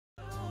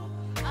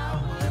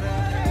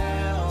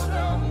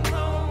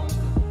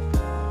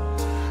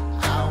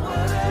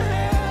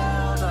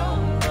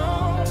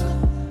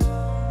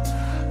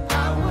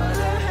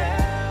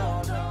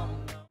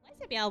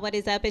y'all, what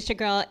is up? It's your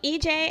girl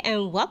EJ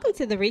and welcome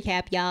to the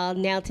recap, y'all.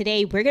 Now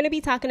today we're going to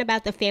be talking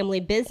about The Family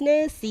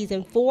Business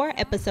season 4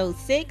 episode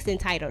 6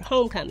 entitled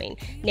Homecoming.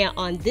 Now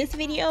on this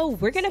video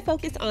we're going to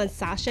focus on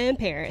Sasha and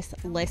Paris.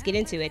 Let's get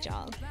into it,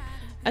 y'all.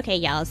 Okay,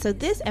 y'all, so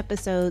this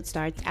episode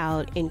starts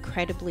out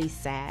incredibly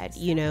sad.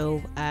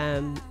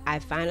 I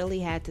finally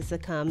had to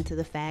succumb to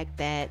the fact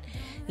that,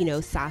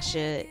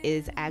 Sasha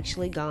is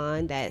actually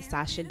gone, that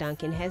Sasha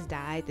Duncan has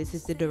died. This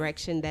is the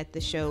direction that the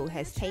show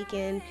has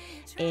taken,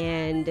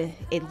 and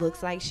it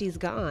looks like she's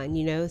gone,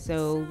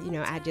 So,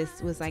 I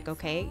just was like,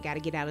 okay, got to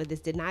get out of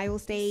this denial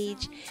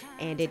stage,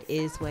 and it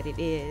is what it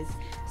is.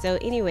 So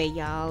anyway,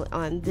 y'all,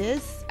 on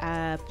this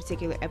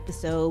particular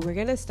episode, we're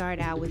going to start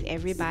out with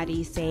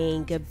everybody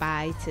saying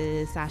goodbye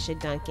to Sasha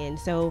Duncan.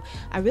 So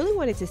I really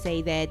wanted to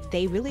say that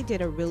they really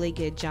did a really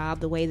good job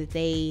the way that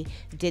they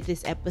did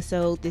this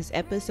episode. This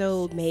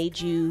episode made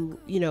you,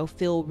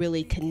 feel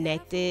really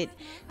connected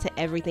to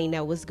everything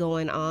that was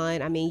going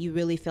on. I mean, you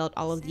really felt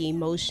all of the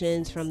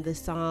emotions from the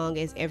song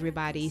as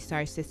everybody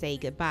starts to say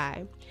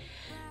goodbye.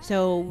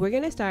 So we're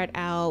going to start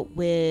out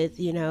with,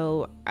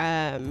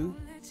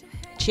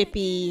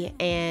 Chippy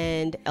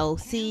and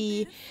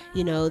LC,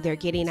 they're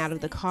getting out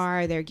of the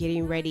car, they're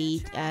getting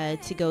ready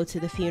to go to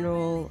the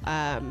funeral,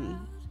 and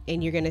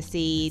you're gonna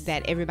see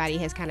that everybody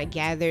has kind of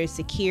gathered.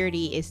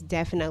 Security is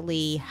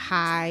definitely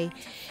high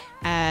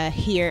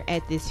here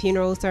at this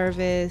funeral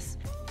service,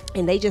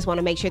 and they just want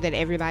to make sure that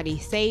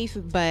everybody's safe,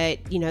 but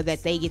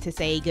that they get to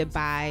say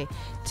goodbye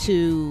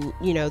to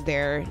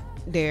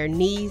their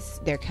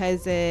niece, their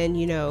cousin,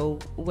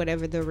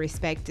 whatever the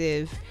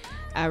respective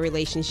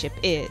relationship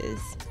is.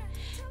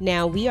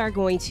 Now we are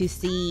going to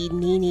see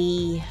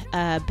Nene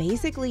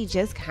basically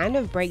just kind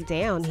of break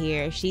down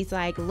here. She's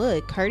like,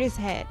 look, she's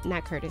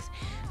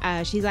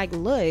like,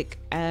 look,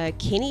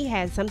 Kenny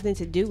had something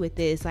to do with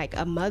this. Like,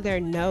 a mother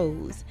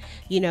knows,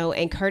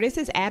 and Curtis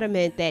is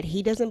adamant that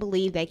he doesn't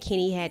believe that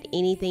Kenny had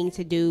anything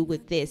to do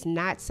with this,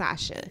 not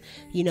Sasha.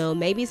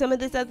 Maybe some of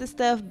this other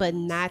stuff, but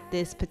not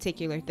this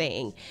particular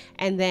thing.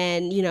 And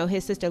then,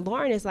 his sister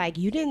Lauren is like,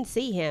 you didn't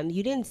see him.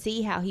 You didn't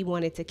see how he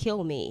wanted to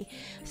kill me.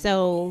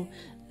 So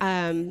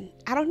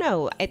I don't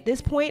know. At this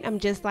point, I'm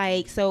just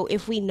like, so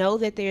if we know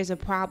that there's a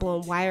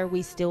problem, why are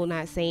we still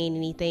not saying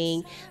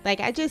anything? Like,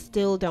 I just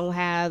still don't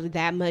have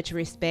that much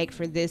respect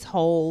for this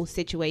whole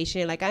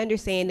situation. Like, I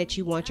understand that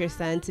you want your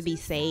son to be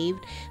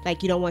saved.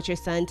 Like, you don't want your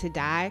son to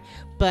die,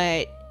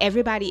 but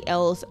everybody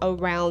else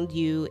around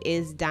you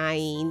is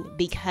dying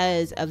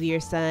because of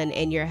your son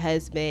and your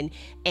husband,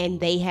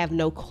 and they have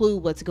no clue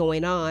what's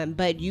going on,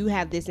 but you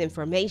have this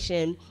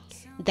information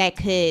that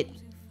could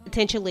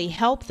potentially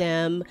help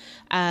them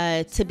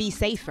to be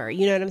safer,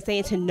 you know what I'm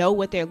saying, to know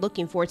what they're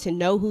looking for, to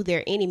know who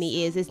their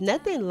enemy is. It's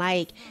nothing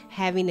like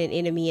having an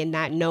enemy and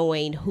not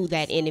knowing who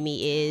that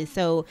enemy is.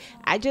 So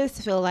I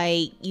just feel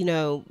like,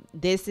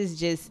 this is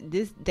just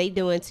they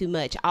doing too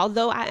much,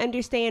 although I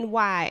understand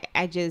why.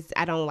 I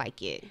don't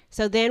like it.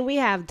 So then we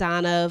have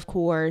Donna, of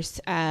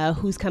course,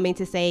 who's coming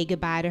to say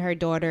goodbye to her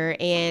daughter,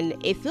 and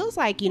it feels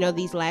like,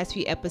 these last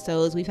few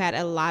episodes we've had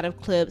a lot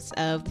of clips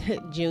of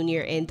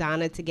Junior and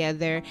Donna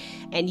together,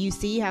 and you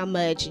see how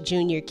much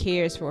Junior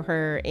cares for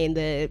her in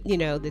the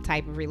the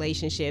type of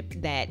relationship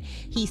that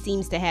he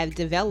seems to have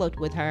developed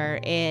with her.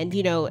 And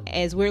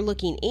as we're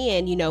looking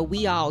in,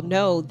 we all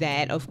know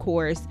that, of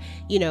course,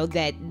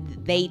 that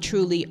they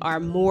truly are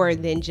more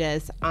than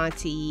just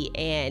auntie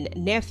and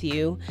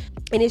nephew.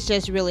 And it's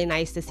just really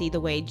nice to see the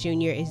way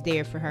Junior is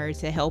there for her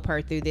to help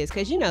her through this,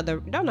 because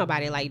don't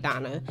nobody like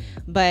Donna,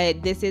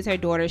 but this is her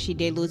daughter. She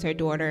did lose her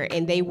daughter,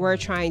 and they were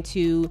trying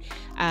to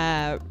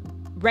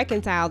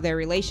reconcile their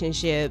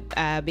relationship,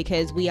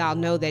 because we all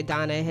know that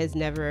Donna has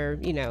never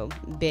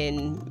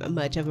been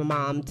much of a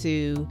mom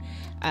to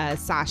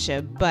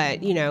Sasha, but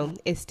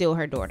it's still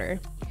her daughter.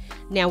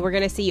 Now we're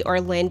gonna see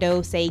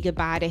Orlando say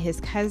goodbye to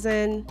his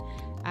cousin.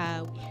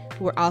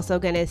 We're also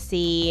gonna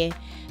see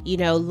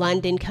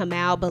London come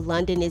out, but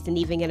London isn't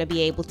even going to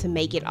be able to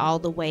make it all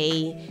the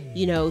way,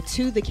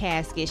 to the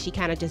casket. She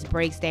kind of just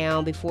breaks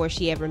down before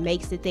she ever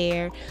makes it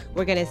there.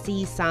 We're going to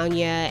see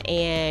Sonia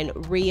and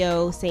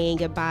Rio saying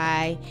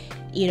goodbye,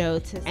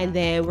 and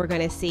then we're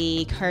going to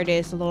see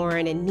Curtis,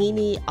 Lauren, and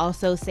Nene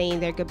also saying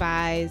their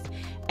goodbyes,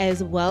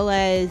 as well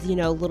as,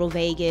 Little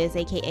Vegas,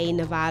 aka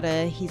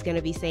Nevada. He's going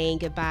to be saying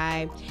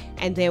goodbye.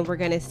 And then we're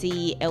going to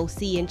see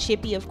LC and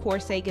Chippy, of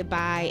course, say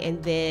goodbye.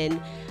 And then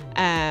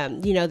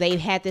they've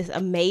had this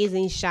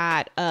amazing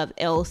shot of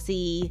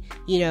LC,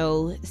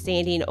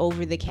 standing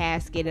over the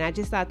casket. And I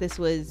just thought this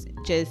was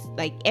just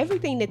like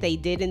everything that they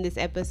did in this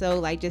episode,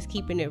 like just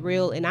keeping it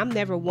real. And I'm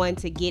never one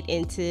to get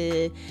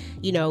into,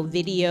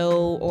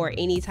 video or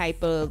any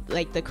type of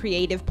like the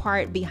creative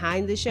part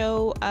behind the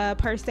show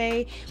per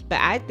se. But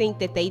I think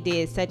that they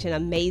did such an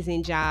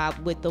amazing job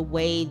with the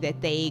way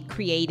that they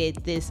created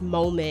this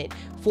moment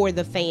for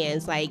the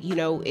fans. Like,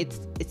 it's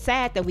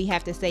sad that we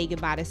have to say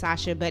goodbye to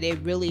Sasha, but it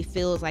really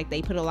feels like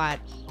they put a lot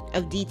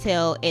of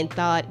detail and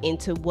thought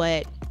into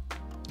what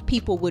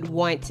people would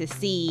want to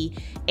see,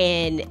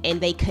 and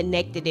they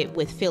connected it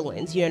with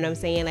feelings. You know what I'm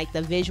saying? Like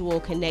the visual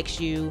connects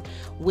you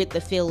with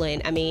the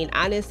feeling. I mean,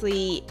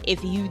 honestly,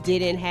 if you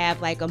didn't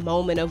have like a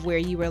moment of where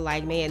you were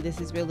like, man, this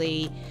is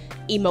really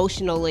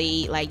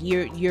emotionally, like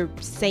you're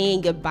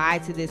saying goodbye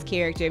to this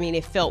character. I mean,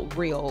 it felt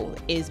real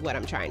is what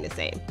I'm trying to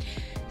say.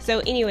 So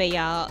anyway,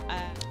 y'all,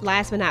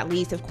 last but not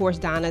least, of course,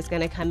 Donna's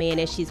going to come in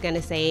and she's going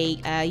to say,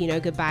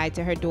 goodbye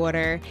to her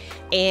daughter.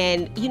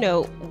 And,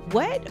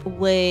 what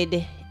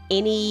would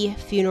any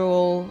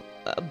funeral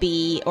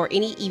be, or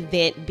any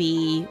event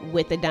be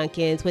with the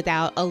Duncans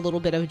without a little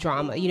bit of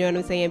drama? You know what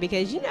I'm saying?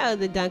 Because,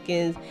 the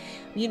Duncans,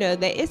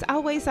 that it's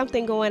always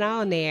something going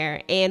on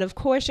there. And of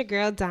course, your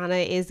girl Donna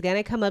is going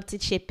to come up to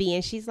Chippy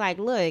and she's like,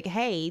 look,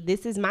 hey,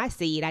 this is my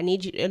seat. I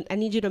need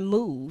you to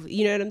move.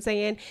 You know what I'm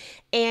saying?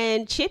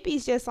 And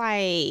Chippy's just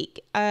like,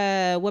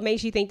 what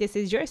makes you think this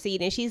is your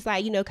seat? And she's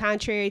like,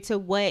 contrary to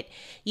what,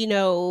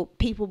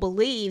 people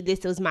believe,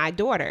 this was my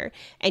daughter.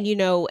 And,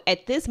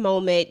 at this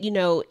moment,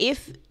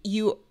 if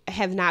you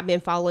have not been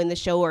following the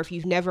show, or if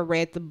you've never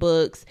read the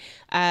books,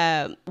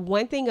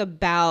 one thing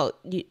about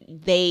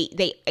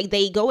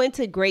they go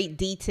into great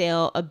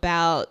detail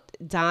about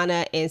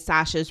Donna and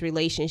SASHA's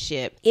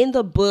relationship. In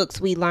the books,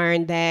 we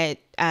learned that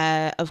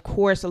of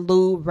course,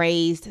 Lou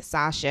raised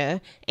SASHA,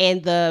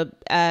 and the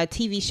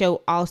TV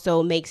show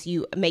also makes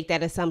you make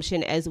that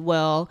assumption as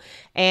well.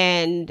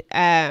 And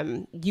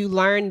you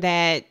learn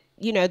that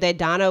that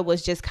Donna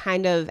was just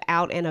kind of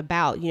out and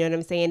about, you know what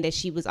I'm saying? That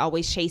she was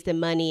always chasing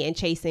money and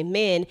chasing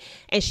men,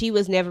 and she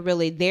was never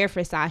really there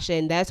for SASHA.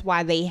 And that's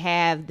why they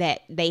had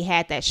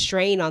that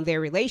strain on their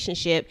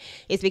relationship,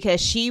 is because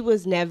she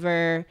was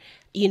never,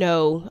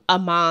 a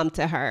mom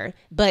to her,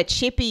 but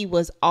Chippy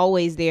was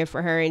always there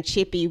for her, and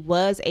Chippy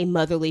was a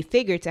motherly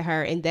figure to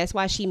her. And that's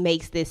why she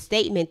makes this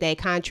statement that,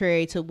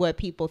 contrary to what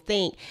people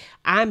think,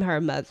 I'm her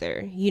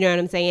mother. You know what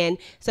I'm saying?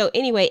 So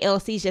anyway,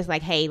 Elsie's just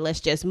like, hey, let's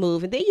just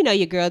move. And then,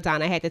 your girl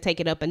Donna had to take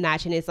it up a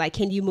notch, and it's like,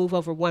 can you move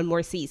over one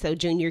more seat so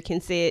Junior can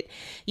sit?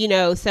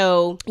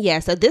 So yeah,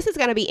 so this is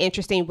going to be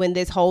interesting when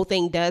this whole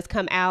thing does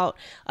come out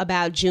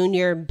about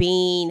Junior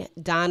being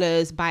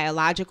Donna's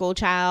biological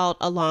child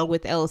along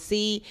with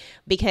Elsie,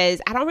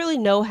 because I don't really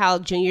know how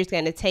Junior's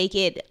going to take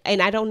it,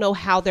 and I don't know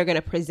how they're going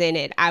to present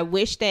it. I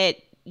wish that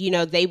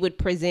they would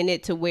present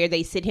it to where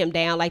they sit him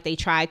down like they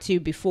tried to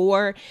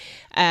before.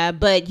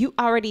 But you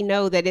already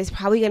know that it's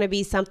probably going to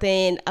be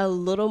something a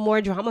little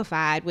more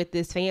dramified with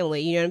this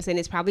family. You know what I'm saying?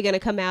 It's probably going to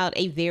come out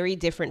a very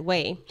different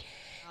way.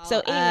 So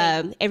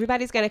anyway,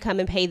 everybody's going to come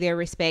and pay their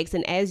respects.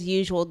 And as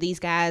usual, these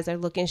guys are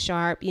looking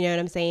sharp. You know what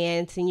I'm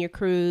saying? Senior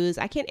Cruz.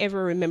 I can't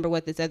ever remember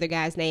what this other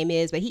guy's name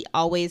is, but he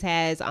always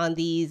has on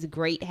these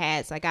great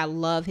hats. Like, I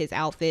love his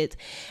outfits.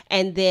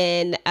 And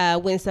then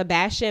when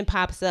Sebastian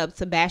pops up,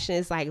 Sebastian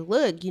is like,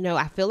 look,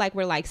 I feel like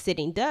we're like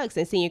sitting ducks.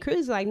 And Senior Cruz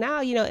is like, no,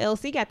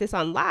 LC got this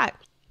on lock.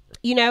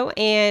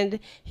 And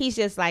he's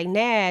just like, nah.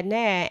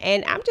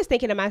 And I'm just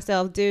thinking to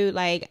myself, dude,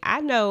 like,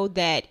 I know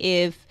that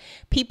if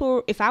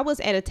I was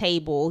at a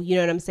table, you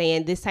know what I'm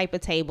saying, this type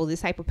of table,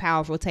 this type of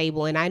powerful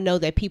table, and I know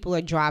that people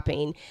are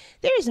dropping,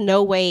 there's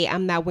no way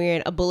I'm not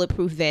wearing a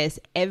bulletproof vest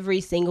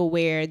every single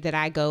where that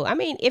I go. I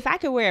mean, if I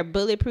could wear a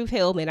bulletproof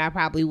helmet, I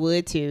probably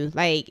would too.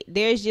 Like,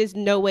 there's just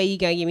no way you're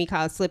gonna get me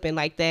caught slipping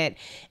like that.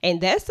 And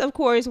that's, of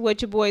course,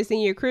 what your boy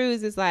Senior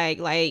Cruz is like,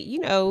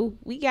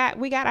 we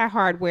got our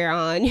hardware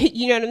on.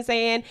 You know what I'm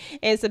saying?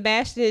 And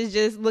Sebastian is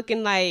just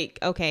looking like,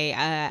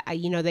 okay,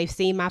 they've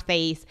seen my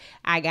face,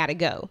 I gotta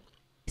go.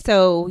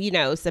 So,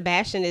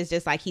 Sebastian is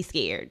just like, he's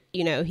scared.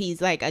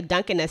 He's like, a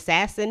Duncan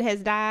assassin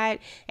has died,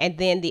 and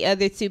then the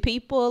other two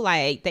people,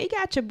 like, they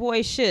got your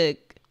boy shook.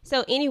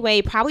 So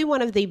anyway, probably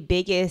one of the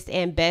biggest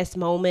and best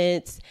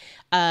moments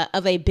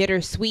of a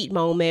bittersweet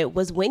moment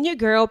was when your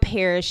girl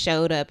Paris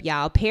showed up,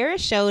 y'all.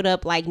 Paris showed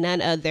up like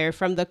none other,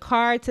 from the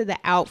car to the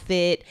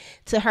outfit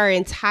to her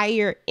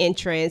entire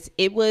entrance.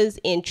 It was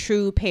in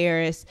true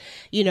Paris,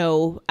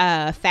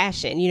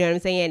 fashion, you know what I'm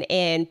saying?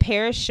 And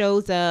Paris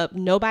shows up.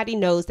 Nobody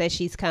knows that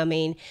she's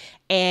coming.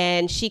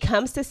 And she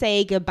comes to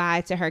say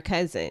goodbye to her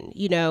cousin,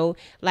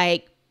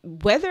 like,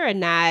 whether or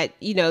not,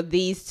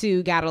 these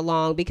two got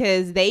along,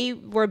 because they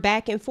were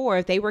back and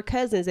forth. They were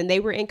cousins and they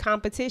were in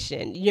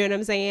competition. You know what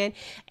I'm saying?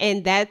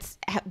 And that's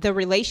how their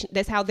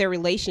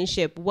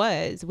relationship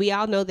was. We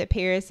all know that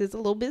Paris is a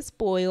little bit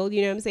spoiled,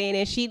 you know what I'm saying?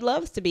 And she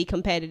loves to be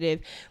competitive,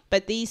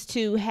 but these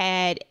two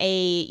had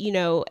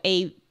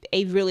a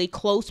really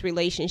close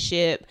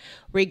relationship,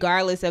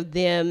 regardless of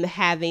them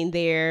having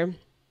their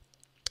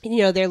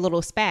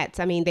little spats.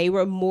 I mean, they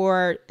were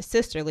more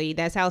sisterly.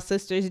 That's how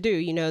sisters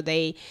do.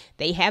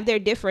 They have their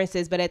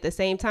differences, but at the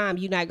same time,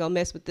 you're not gonna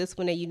mess with this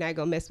one and you're not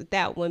gonna mess with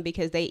that one,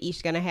 because they're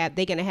gonna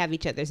have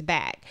each other's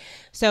back.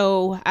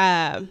 So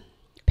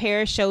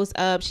Paris shows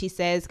up. She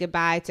says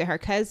goodbye to her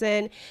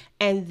cousin.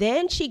 And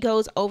then she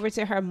goes over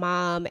to her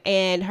mom,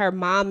 and her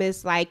mom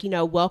is like,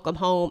 welcome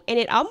home. And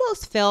it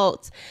almost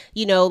felt,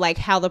 like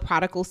how the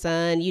prodigal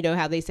son,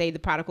 how they say the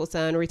prodigal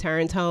son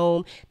returns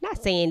home.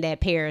 Not saying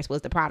that Paris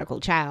was the prodigal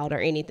child or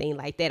anything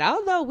like that,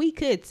 although we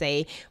could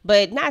say,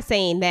 but not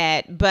saying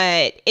that.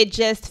 But it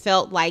just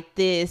felt like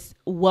this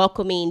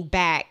welcoming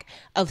back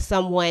of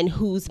someone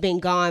who's been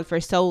gone for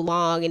so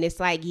long. And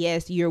it's like,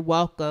 yes, you're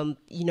welcome,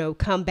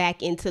 come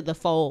back into the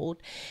fold.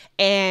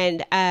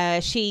 And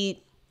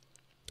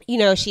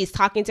she's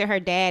talking to her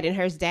dad, and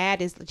her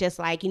dad is just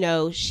like,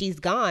 she's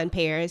gone,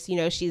 Paris,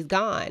 she's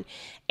gone.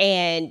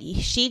 And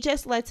she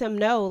just lets him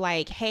know,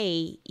 like,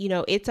 hey,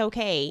 it's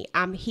okay.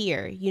 I'm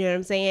here. You know what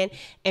I'm saying?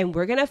 And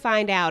we're going to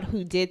find out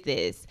who did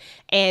this.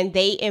 And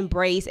they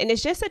embrace. And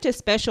it's just such a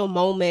special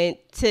moment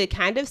to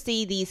kind of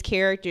see these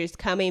characters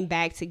coming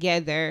back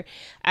together,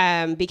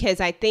 because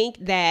I think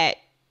that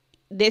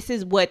this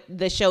is what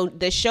the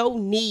show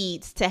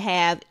needs to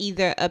have,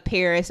 either a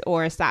Paris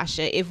or a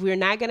SASHA. If we're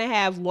not going to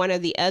have one or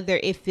the other,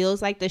 it feels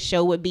like the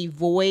show would be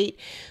void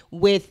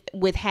with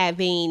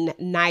having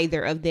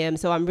neither of them.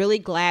 So I'm really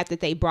glad that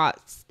they brought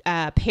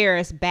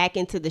Paris back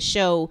into the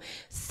show,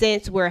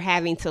 since we're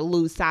having to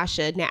lose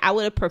SASHA. Now, I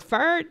would have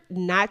preferred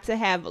not to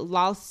have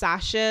lost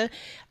SASHA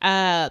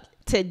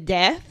to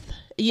death.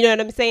 You know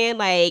what I'm saying?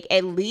 Like,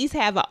 at least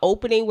have an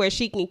opening where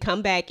she can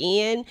come back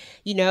in.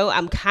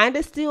 I'm kind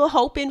of still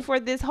hoping for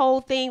this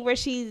whole thing where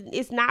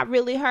it's not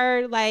really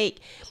her, like,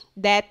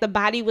 that the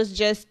body was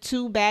just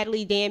too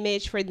badly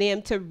damaged for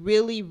them to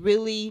really,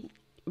 really,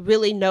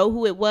 really know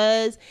who it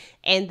was.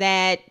 And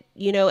that,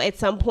 at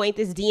some point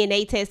this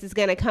DNA test is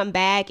going to come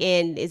back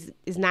and is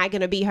not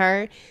going to be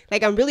her.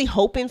 Like, I'm really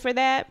hoping for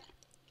that.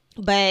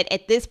 But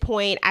at this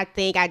point, I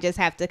think I just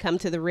have to come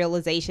to the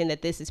realization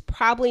that this is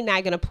probably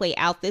not going to play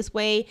out this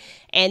way,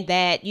 and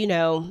that,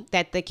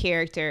 that the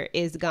character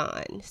is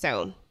gone.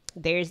 So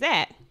there's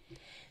that.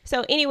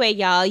 So anyway,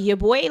 y'all, your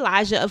boy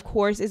Elijah, of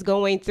course, is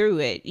going through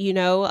it.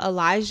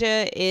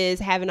 Elijah is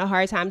having a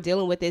hard time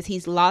dealing with this.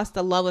 He's lost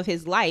the love of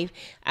his life.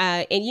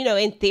 And,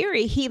 in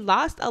theory, he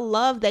lost a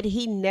love that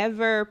he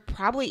never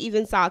probably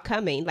even saw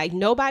coming. Like,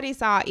 nobody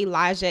saw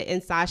Elijah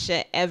and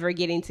SASHA ever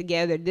getting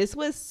together. This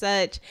was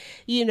such,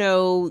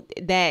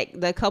 that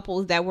the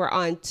couples that were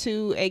on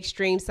two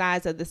extreme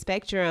sides of the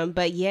spectrum,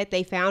 but yet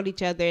they found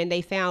each other and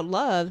they found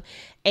love.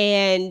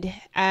 And,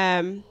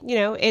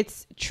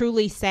 it's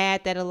truly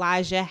sad that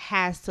Elijah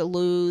has to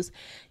lose,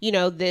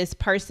 this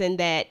person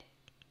that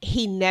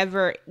he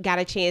never got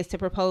a chance to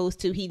propose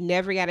to. He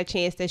never got a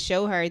chance to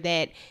show her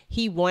that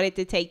he wanted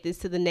to take this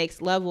to the next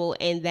level,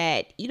 and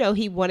that,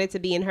 he wanted to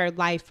be in her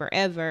life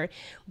forever.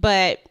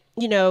 But,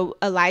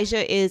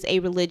 Elijah is a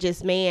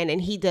religious man,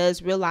 and he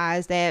does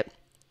realize that,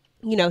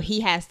 he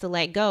has to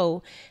let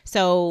go.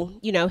 So,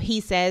 he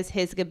says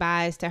his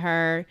goodbyes to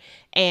her,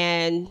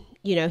 and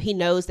he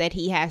knows that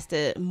he has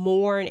to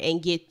mourn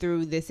and get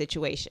through this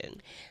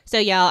situation. So,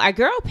 y'all, our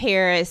girl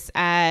Paris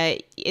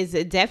is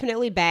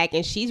definitely back,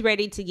 and she's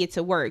ready to get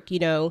to work.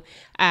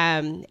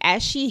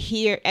 As she's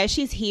here,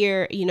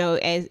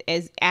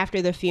 as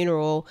after the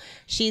funeral,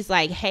 she's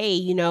like,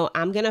 hey,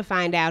 I'm gonna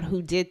find out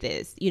who did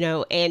this.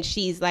 And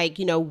she's like,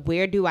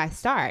 where do I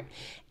start?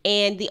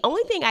 And the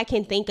only thing I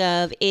can think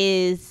of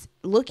is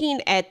looking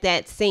at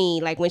that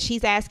scene, like when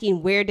she's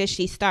asking where does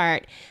she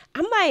start,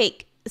 I'm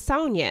like,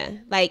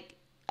 Sonia, like,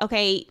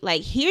 okay,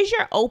 like, here's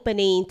your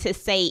opening to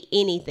say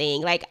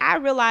anything. Like, I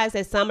realize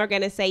that some are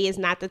going to say it's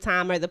not the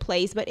time or the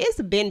place, but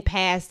it's been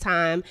past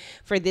time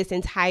for this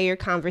entire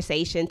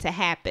conversation to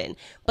happen.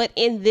 But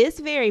in this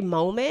very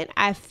moment,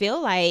 I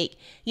feel like,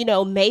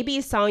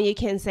 maybe Sonia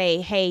can say,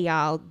 hey,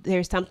 y'all,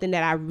 there's something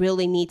that I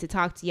really need to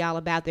talk to y'all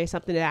about. There's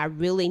something that I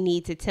really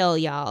need to tell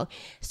y'all,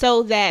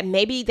 so that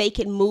maybe they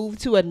can move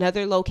to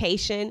another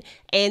location,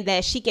 and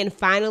that she can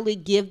finally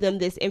give them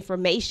this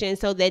information,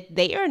 so that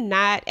they are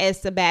not,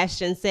 as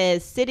Sebastian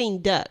says, sitting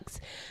ducks.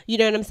 You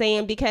know what I'm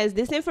saying? Because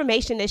this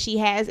information that she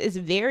has is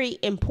very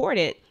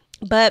important.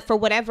 But for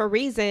whatever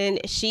reason,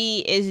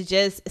 she is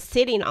just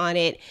sitting on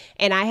it.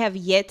 And I have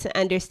yet to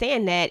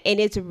understand that. And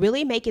it's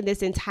really making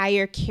this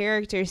entire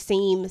character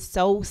seem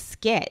so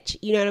sketch.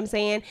 You know what I'm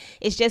saying?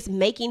 It's just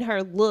making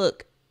her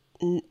look,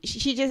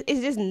 it's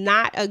just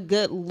not a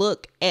good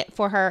look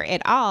for her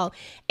at all.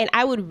 And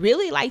I would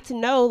really like to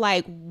know,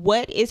 like,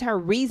 what is her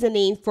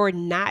reasoning for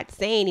not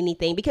saying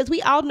anything? Because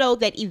we all know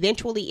that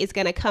eventually it's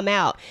going to come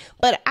out.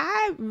 But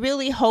I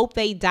really hope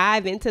they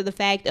dive into the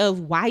fact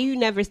of why you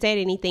never said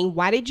anything.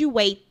 Why did you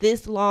wait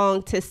this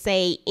long to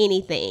say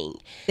anything?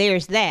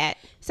 There's that.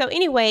 So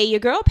anyway, your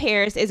girl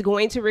Paris is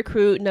going to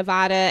recruit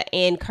Nevada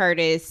and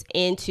Curtis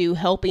into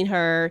helping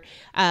her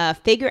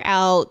figure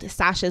out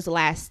SASHA's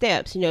last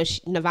steps.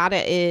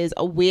 Nevada is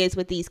a whiz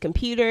with these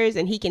computers,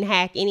 and he can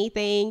hack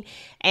anything.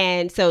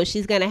 And so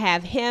she's going to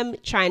have him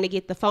trying to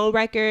get the phone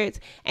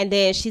records. And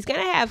then she's going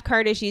to have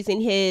Curtis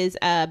using his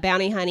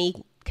bounty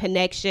hunting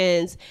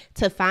connections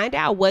to find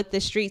out what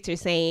the streets are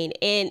saying.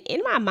 And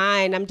in my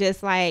mind, I'm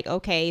just like,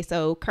 okay,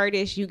 so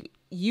Curtis,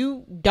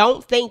 you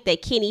don't think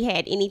that Kenny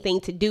had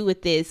anything to do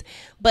with this.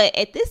 But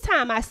at this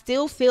time, I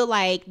still feel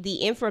like the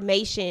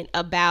information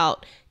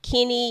about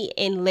Kenny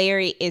and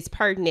Larry is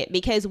pertinent,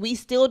 because we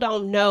still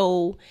don't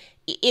know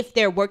if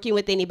they're working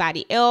with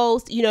anybody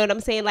else. You know what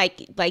I'm saying?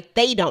 Like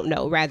they don't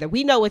know, rather.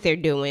 We know what they're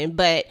doing,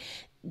 but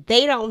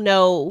they don't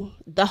know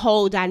the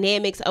whole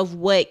dynamics of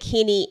what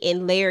Kenny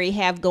and Larry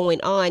have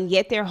going on,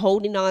 yet they're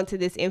holding on to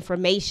this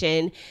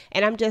information.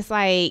 And I'm just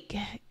like,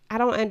 I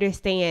don't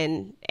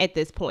understand at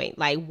this point,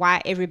 like,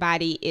 why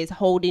everybody is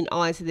holding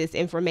on to this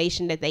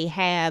information that they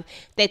have,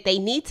 that they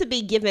need to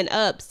be given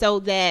up so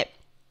that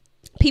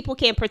people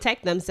can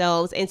protect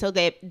themselves and so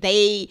that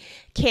they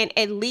can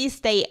at least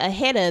stay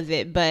ahead of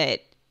it.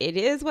 But it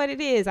is what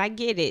it is. I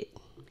get it.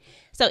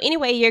 So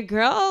anyway, your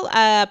girl,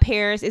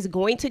 Paris, is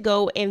going to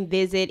go and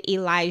visit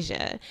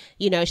Elijah.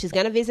 You know, she's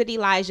going to visit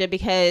Elijah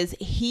because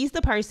he's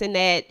the person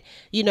that,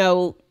 you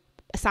know,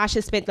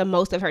 Sasha spent the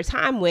most of her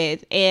time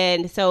with.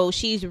 And so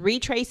she's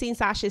retracing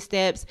Sasha's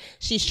steps.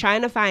 She's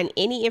trying to find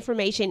any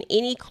information,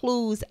 any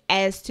clues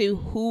as to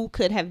who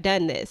could have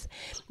done this.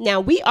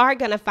 Now, we are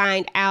going to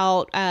find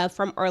out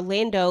from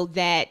Orlando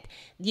that,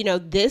 you know,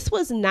 this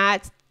was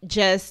not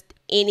just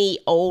any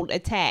old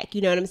attack.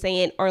 You know what I'm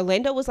saying?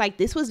 Orlando was like,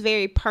 this was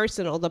very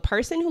personal. The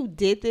person who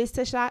did this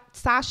to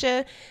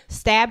Sasha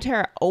stabbed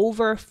her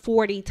over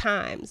 40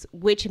 times,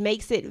 which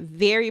makes it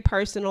very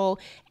personal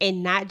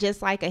and not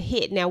just like a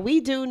hit. Now,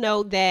 we do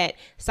know that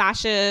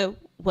Sasha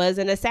was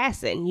an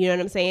assassin, you know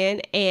what I'm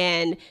saying?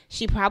 And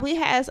she probably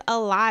has a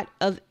lot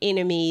of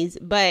enemies,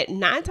 but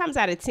 9 times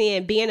out of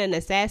 10, being an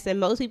assassin,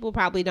 most people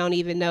probably don't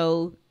even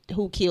know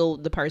who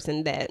killed the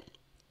person that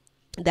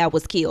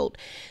was killed.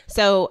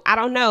 So I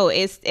don't know.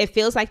 It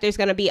feels like there's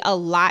going to be a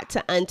lot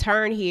to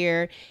unturn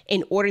here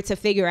in order to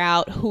figure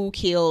out who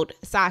killed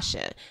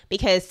Sasha,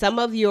 because some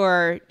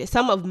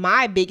of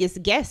my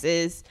biggest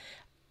guesses,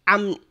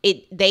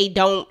 they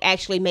don't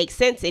actually make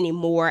sense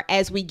anymore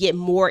as we get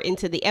more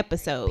into the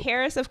episode.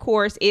 Paris, of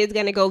course, is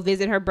going to go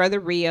visit her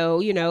brother Rio,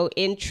 you know,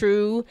 in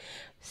true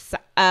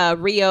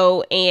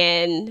Rio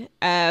and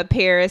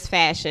Paris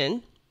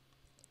fashion.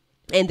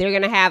 And they're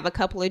going to have a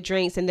couple of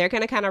drinks and they're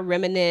going to kind of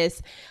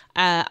reminisce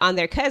on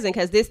their cousin,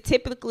 because this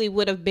typically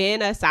would have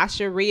been a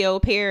Sasha, Rio,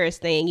 Paris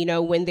thing. You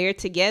know, when they're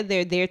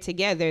together, they're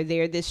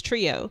this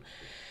trio.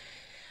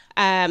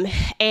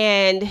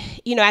 And,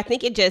 you know, I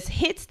think it just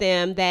hits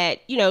them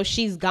that, you know,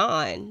 she's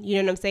gone, you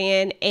know what I'm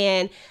saying?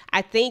 And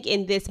I think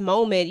in this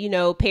moment, you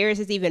know, Paris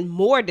is even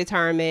more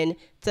determined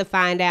to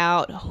find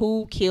out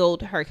who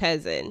killed her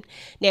cousin.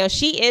 Now,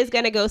 she is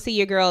going to go see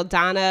your girl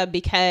Donna,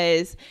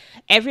 because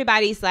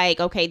everybody's like,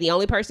 okay, the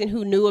only person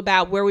who knew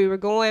about where we were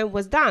going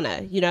was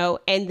Donna, you know,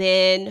 and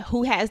then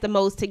who has the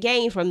most to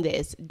gain from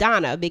this?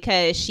 Donna,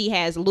 because she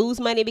has Lou's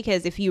money,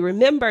 because if you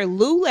remember,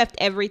 Lou left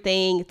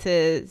everything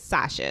to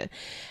Sasha.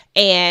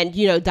 And,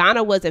 you know,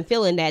 Donna wasn't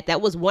feeling that. That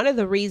was one of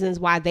the reasons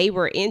why they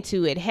were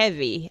into it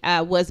heavy,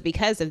 was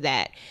because of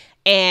that.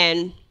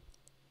 And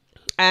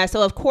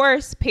so, of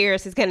course,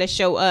 Paris is going to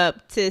show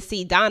up to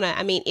see Donna.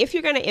 I mean, if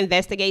you're going to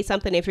investigate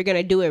something, if you're going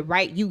to do it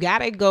right, you got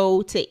to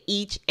go to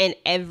each and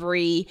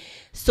every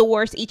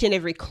source, each and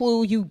every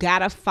clue. You got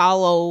to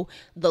follow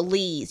the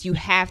leads. You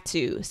have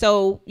to.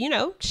 So, you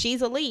know,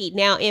 she's a lead.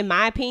 Now, in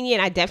my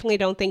opinion, I definitely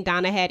don't think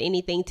Donna had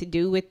anything to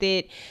do with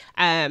it.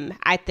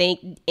 I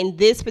think in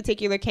this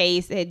particular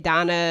case that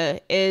Donna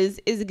is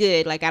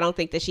good. Like, I don't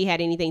think that she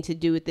had anything to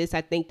do with this.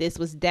 I think this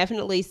was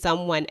definitely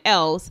someone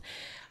else.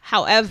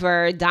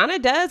 However, Donna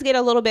does get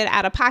a little bit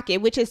out of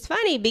pocket, which is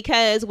funny,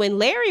 because when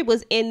Larry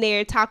was in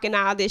there talking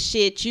all this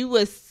shit, you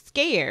was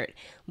scared.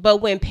 But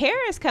when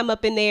Paris come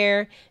up in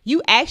there,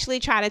 you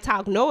actually try to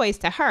talk noise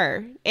to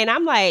her. And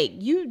I'm like,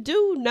 you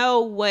do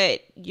know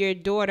what your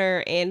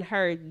daughter and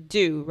her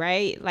do,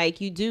 right? Like,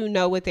 you do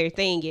know what their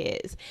thing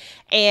is.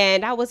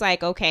 And I was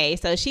like, okay,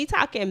 so she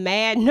talking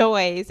mad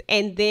noise.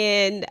 And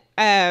then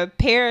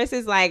Paris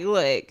is like,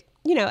 look,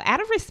 you know,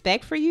 out of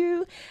respect for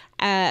you,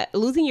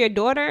 losing your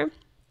daughter,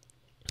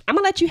 I'm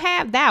gonna let you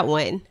have that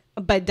one,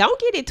 but don't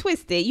get it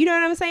twisted. You know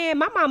what I'm saying?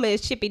 My mama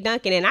is Chippy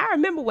Duncan, and I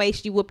remember way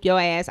she whooped your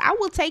ass. I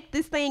will take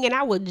this thing and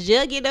I will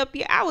jug it up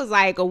here. I was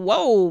like,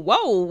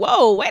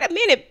 whoa, wait a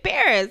minute,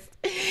 Paris.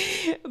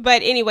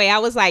 But anyway, I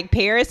was like,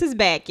 Paris is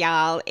back,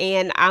 y'all,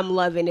 and I'm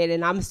loving it,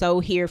 and I'm so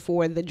here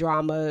for the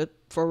drama.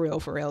 For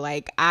real.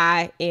 Like,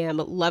 I am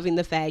loving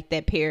the fact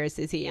that Paris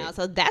is here.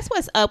 So that's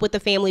what's up with the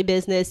family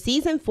business.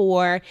 Season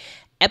 4,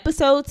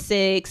 episode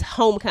 6,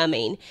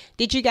 Homecoming.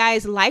 Did you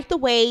guys like the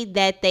way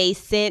that they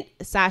sent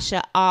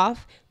Sasha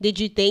off? Did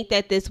you think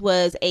that this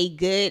was a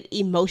good,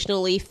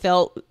 emotionally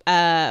felt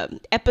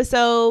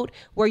episode?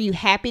 Were you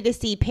happy to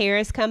see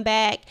Paris come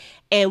back?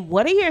 And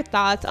what are your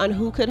thoughts on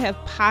who could have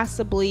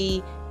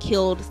possibly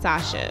killed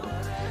Sasha?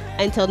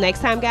 Until next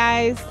time,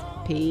 guys,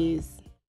 peace.